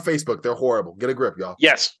 They're on Facebook. They're horrible. Get a grip, y'all.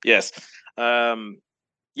 Yes. Corbin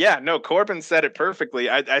said it perfectly.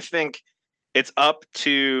 I think it's up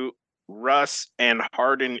to Russ and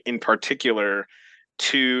Harden in particular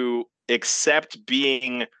to except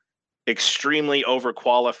being extremely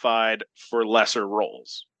overqualified for lesser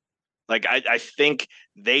roles. Like, I think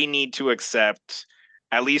they need to accept,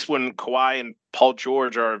 at least when Kawhi and Paul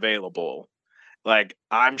George are available, like,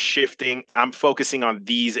 I'm focusing on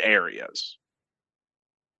these areas.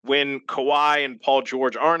 When Kawhi and Paul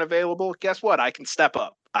George aren't available, guess what? I can step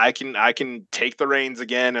up. I can take the reins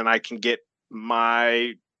again, and I can get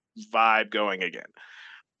my vibe going again.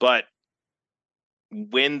 But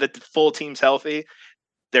when the full team's healthy,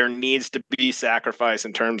 there needs to be sacrifice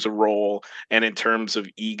in terms of role and in terms of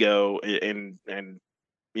ego and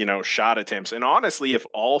shot attempts. And honestly, if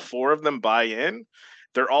all four of them buy in,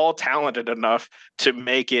 they're all talented enough to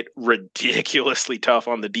make it ridiculously tough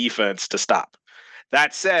on the defense to stop.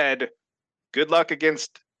 That said, good luck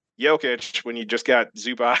against Jokic when you just got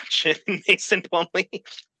Zubac and Mason Plumlee.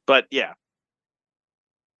 But yeah.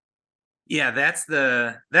 Yeah, that's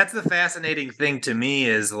the fascinating thing to me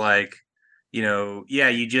is like, you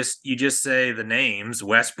just say the names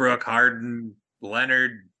Westbrook, Harden,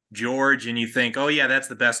 Leonard, George, and you think, oh yeah, that's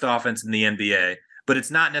the best offense in the NBA. But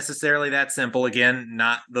it's not necessarily that simple. Again,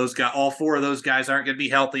 not those guys. All four of those guys aren't going to be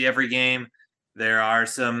healthy every game. There are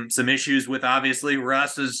some issues with, obviously,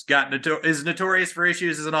 Russ is notorious for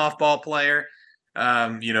issues as an off-ball player.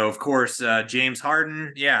 Of course, James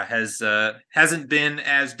Harden, hasn't been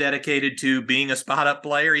as dedicated to being a spot-up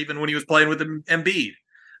player, even when he was playing with Embiid.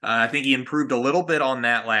 I think he improved a little bit on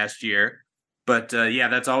that last year, but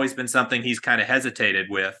that's always been something he's kind of hesitated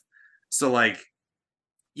with. So,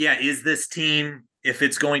 is this team, if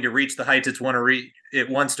it's going to reach the heights it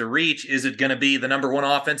wants to reach, is it going to be the number one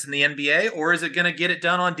offense in the NBA, or is it going to get it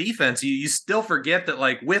done on defense? You still forget that,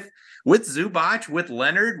 with Zubac, with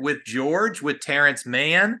Leonard, with George, with Terrence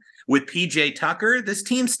Mann, with PJ Tucker, this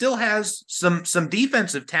team still has some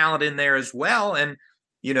defensive talent in there as well. And,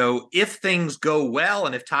 if things go well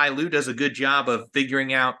and if Ty Lue does a good job of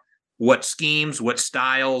figuring out what schemes, what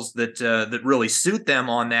styles that really suit them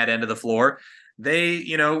on that end of the floor, they,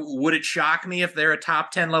 would it shock me if they're a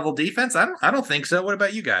top 10 level defense? I don't think so. What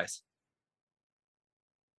about you guys?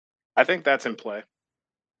 I think that's in play.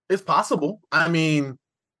 It's possible. I mean,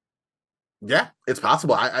 yeah, it's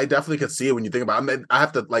possible. I definitely could see it when you think about it. I mean, I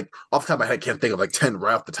have to, off the top of my head, can't think of 10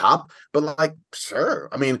 right off the top, but sure.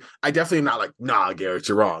 I mean, I definitely am not nah, Garrett,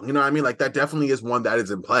 you're wrong. You know what I mean? That definitely is one that is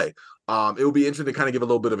in play. It would be interesting to kind of give a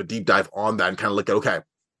little bit of a deep dive on that and kind of look at, okay,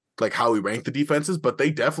 how we rank the defenses, but they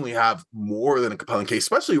definitely have more than a compelling case,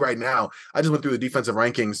 especially right now. I just went through the defensive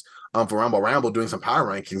rankings for Ramble doing some power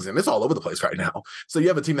rankings, and it's all over the place right now. So you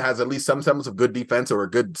have a team that has at least some semblance of good defense or a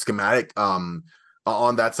good schematic on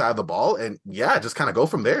that side of the ball, and just kind of go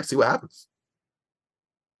from there, see what happens.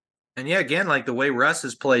 And again, the way Russ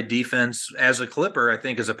has played defense as a Clipper, I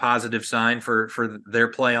think is a positive sign for their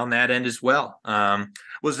play on that end as well.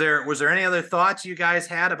 Was there any other thoughts you guys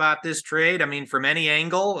had about this trade? I mean, from any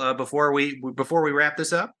angle before we wrap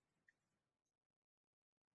this up?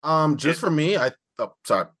 Just for me,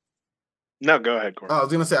 sorry. No, go ahead, Corey. I was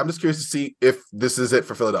going to say, I'm just curious to see if this is it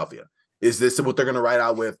for Philadelphia. Is this what they're going to ride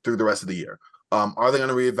out with through the rest of the year? Are they going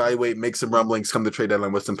to reevaluate, make some rumblings, come to trade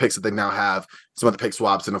deadline with some picks that they now have, some of the pick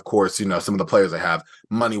swaps, and of course, some of the players they have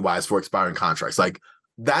money-wise for expiring contracts?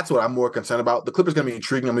 That's what I'm more concerned about. The Clippers going to be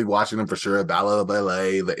intriguing. I'm going to be watching them for sure. Battle of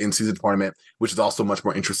LA, the in-season tournament, which is also much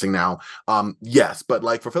more interesting now. Yes, but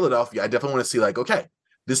for Philadelphia, I definitely want to see okay,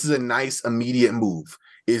 this is a nice immediate move.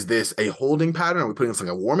 Is this a holding pattern? Are we putting this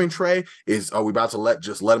a warming tray? Are we about to let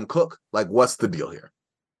them cook? What's the deal here?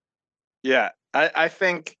 Yeah, I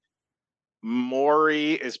think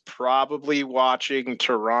Maury is probably watching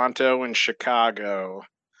Toronto and Chicago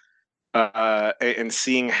and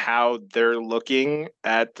seeing how they're looking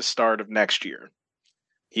at the start of next year.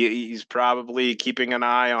 He's probably keeping an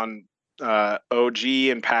eye on OG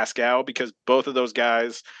and Pascal, because both of those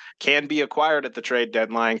guys can be acquired at the trade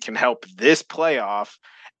deadline, can help this playoff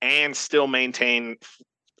and still maintain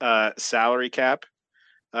salary cap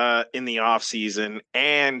in the off season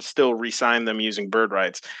and still re-sign them using bird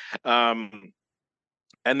rights. And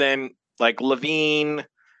then Levine,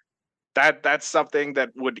 that's something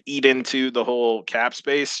that would eat into the whole cap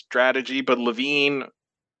space strategy. But Levine,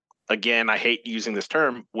 again, I hate using this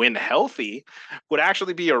term, when healthy, would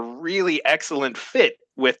actually be a really excellent fit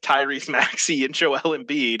with Tyrese Maxey and Joel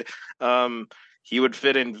Embiid. He would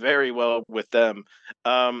fit in very well with them.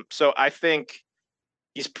 So I think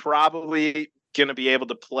he's probably going to be able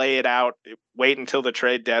to play it out, wait until the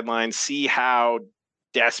trade deadline, see how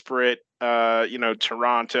desperate,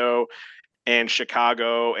 Toronto and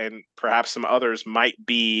Chicago and perhaps some others might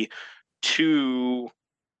be to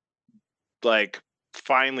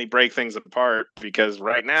finally break things apart, because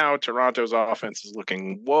right now Toronto's offense is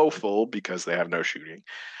looking woeful because they have no shooting.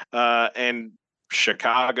 And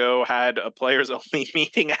Chicago had a players only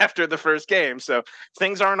meeting after the first game. So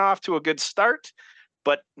things aren't off to a good start,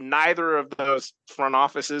 but neither of those front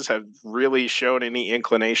offices have really shown any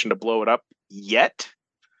inclination to blow it up yet.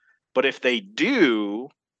 But if they do,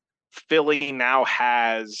 Philly now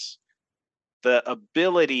has the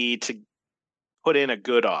ability to put in a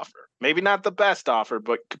good offer. Maybe not the best offer,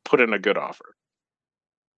 but put in a good offer.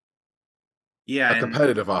 Yeah, A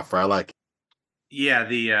competitive offer. I like it. Yeah,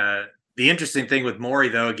 the interesting thing with Morey,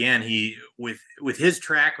 though, again, he with his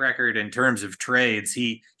track record in terms of trades,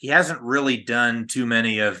 he hasn't really done too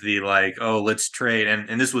many of the like, oh, let's trade,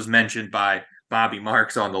 and this was mentioned by Bobby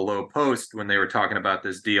Marks on the Low Post when they were talking about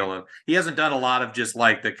this deal. He hasn't done a lot of just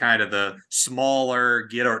like the kind of the smaller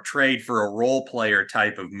get or trade for a role player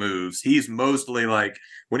type of moves. He's mostly like,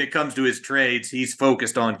 when it comes to his trades, he's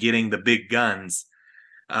focused on getting the big guns.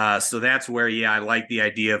 So that's where, yeah, I like the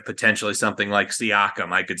idea of potentially something like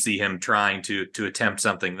Siakam. I could see him trying to attempt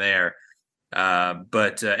something there.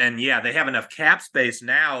 And yeah, they have enough cap space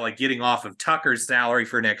now, like getting off of Tucker's salary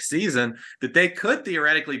for next season, that they could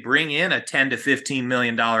theoretically bring in a $10 to $15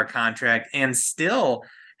 million contract and still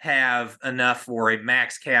have enough for a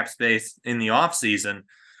max cap space in the offseason.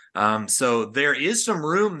 So there is some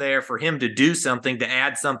room there for him to do something, to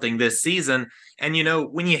add something this season. And, you know,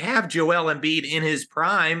 when you have Joel Embiid in his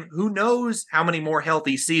prime, who knows how many more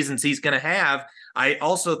healthy seasons he's going to have. I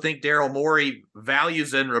also think Daryl Morey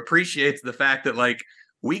values and appreciates the fact that, like,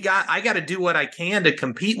 I got to do what I can to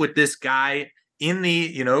compete with this guy in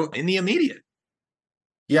the immediate.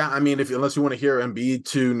 Yeah, I mean, unless you want to hear Embiid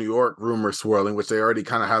to New York rumors swirling, which they already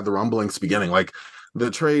kind of have the rumblings beginning, like the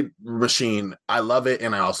trade machine, I love it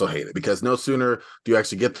and I also hate it, because no sooner do you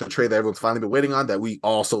actually get the trade that everyone's finally been waiting on, that we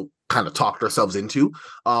also kind of talked ourselves into.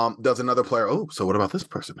 Does another player, oh, so what about this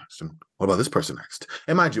person next? And what about this person next?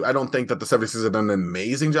 And mind you, I don't think that the 76ers have done an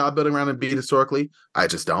amazing job building around Embiid historically. I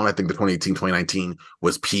just don't. I think the 2018, 2019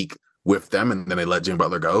 was peak with them, and then they let Jimmy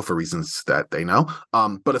Butler go for reasons that they know.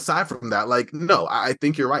 But aside from that, like, no, I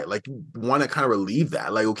think you're right. Like, you want to kind of relieve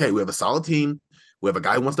that. Like, okay, we have a solid team. We have a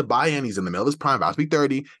guy who wants to buy in. He's in the middle of his prime, about to be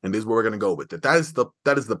 30, and this is where we're going to go with it. That is the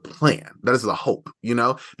plan. That is the hope,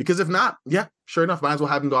 Because if not, yeah, sure enough, might as well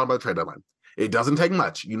have him go out by the trade deadline. It doesn't take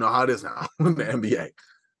much. You know how it is now in the NBA.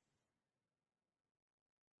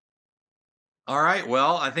 All right.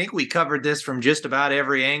 Well, I think we covered this from just about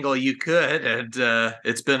every angle you could, and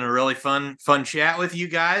it's been a really fun chat with you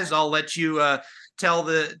guys. I'll let you tell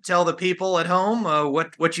the people at home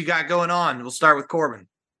what you got going on. We'll start with Corban.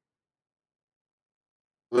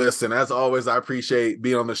 Listen, as always, I appreciate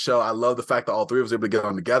being on the show. I love the fact that all three of us were able to get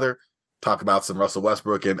on together, talk about some Russell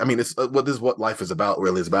Westbrook, and I mean, it's this is what life is about,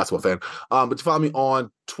 really, as a basketball fan. But you follow me on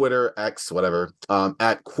Twitter, X, whatever,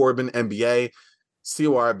 at Corban NBA.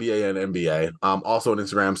 Corban NBA. Also on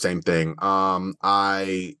Instagram, same thing.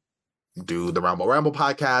 I do the Ramble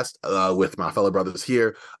podcast with my fellow brothers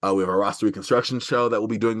here. We have a roster reconstruction show that we'll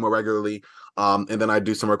be doing more regularly. And then I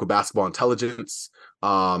do some work with Basketball Intelligence.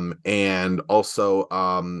 And also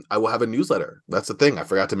I will have a newsletter. That's the thing I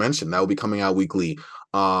forgot to mention. That will be coming out weekly.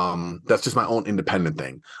 That's just my own independent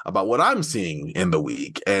thing about what I'm seeing in the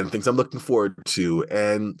week and things I'm looking forward to,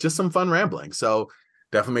 and just some fun rambling. So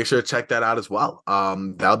definitely make sure to check that out as well.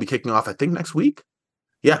 That'll be kicking off, I think, next week.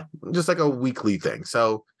 Yeah, just like a weekly thing.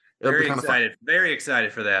 So it'll be kind of fun. Very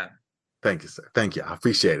excited for that. Thank you, sir. Thank you. I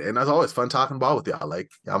appreciate it. And as always, fun talking ball with y'all.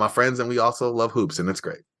 Like, y'all my friends, and we also love hoops, and it's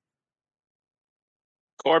great.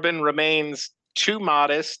 Corban remains too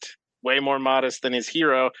modest, way more modest than his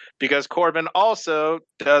hero, because Corban also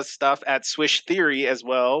does stuff at Swish Theory as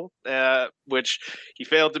well, which he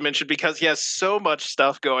failed to mention because he has so much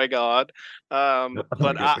stuff going on.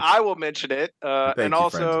 But I will mention it. And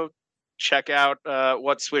also friend. Check out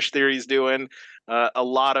what Swish Theory is doing. A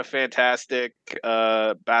lot of fantastic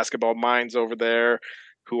basketball minds over there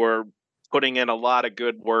who are putting in a lot of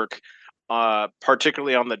good work,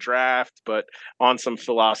 particularly on the draft, but on some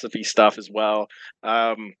philosophy stuff as well.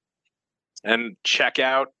 And check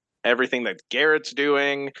out everything that Garrett's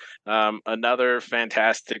doing. Another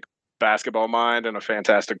fantastic basketball mind and a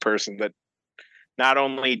fantastic person that not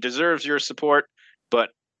only deserves your support, but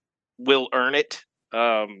will earn it.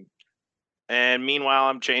 And meanwhile,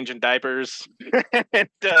 I'm changing diapers and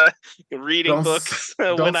reading books.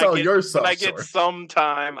 When I get some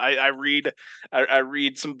time, I read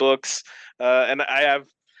some books, and I have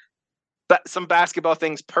some basketball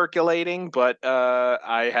things percolating. But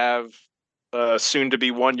I have a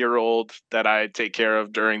soon-to-be 1-year-old that I take care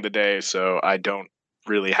of during the day, so I don't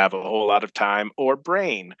really have a whole lot of time or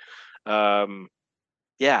brain.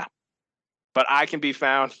 Yeah. But I can be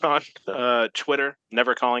found on Twitter,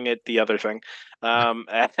 never calling it the other thing,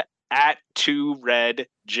 at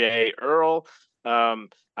 2redjearl.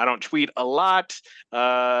 I don't tweet a lot,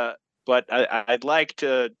 but I'd like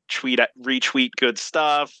to retweet good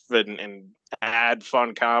stuff and add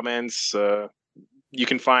fun comments. You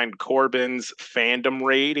can find Corbin's fandom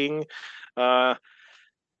rating, a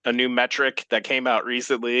new metric that came out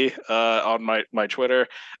recently on my Twitter.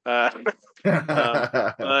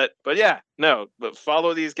 But yeah, no, but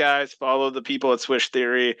follow these guys, follow the people at Swish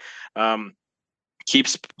Theory. Keep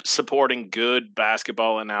supporting good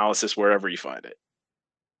basketball analysis wherever you find it.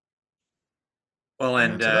 Well,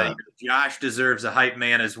 and Josh deserves a hype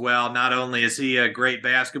man as well. Not only is he a great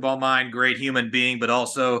basketball mind, great human being, but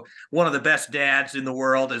also one of the best dads in the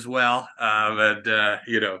world as well.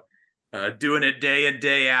 Doing it day in,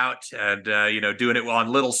 day out, and doing it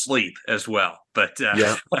on little sleep as well. But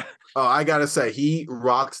yeah. Oh, I gotta say, he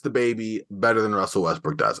rocks the baby better than Russell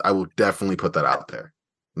Westbrook does. I will definitely put that out there,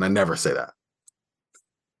 and I never say that.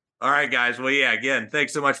 All right, guys. Well, yeah. Again,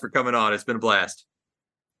 thanks so much for coming on. It's been a blast.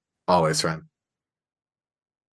 Always, friend.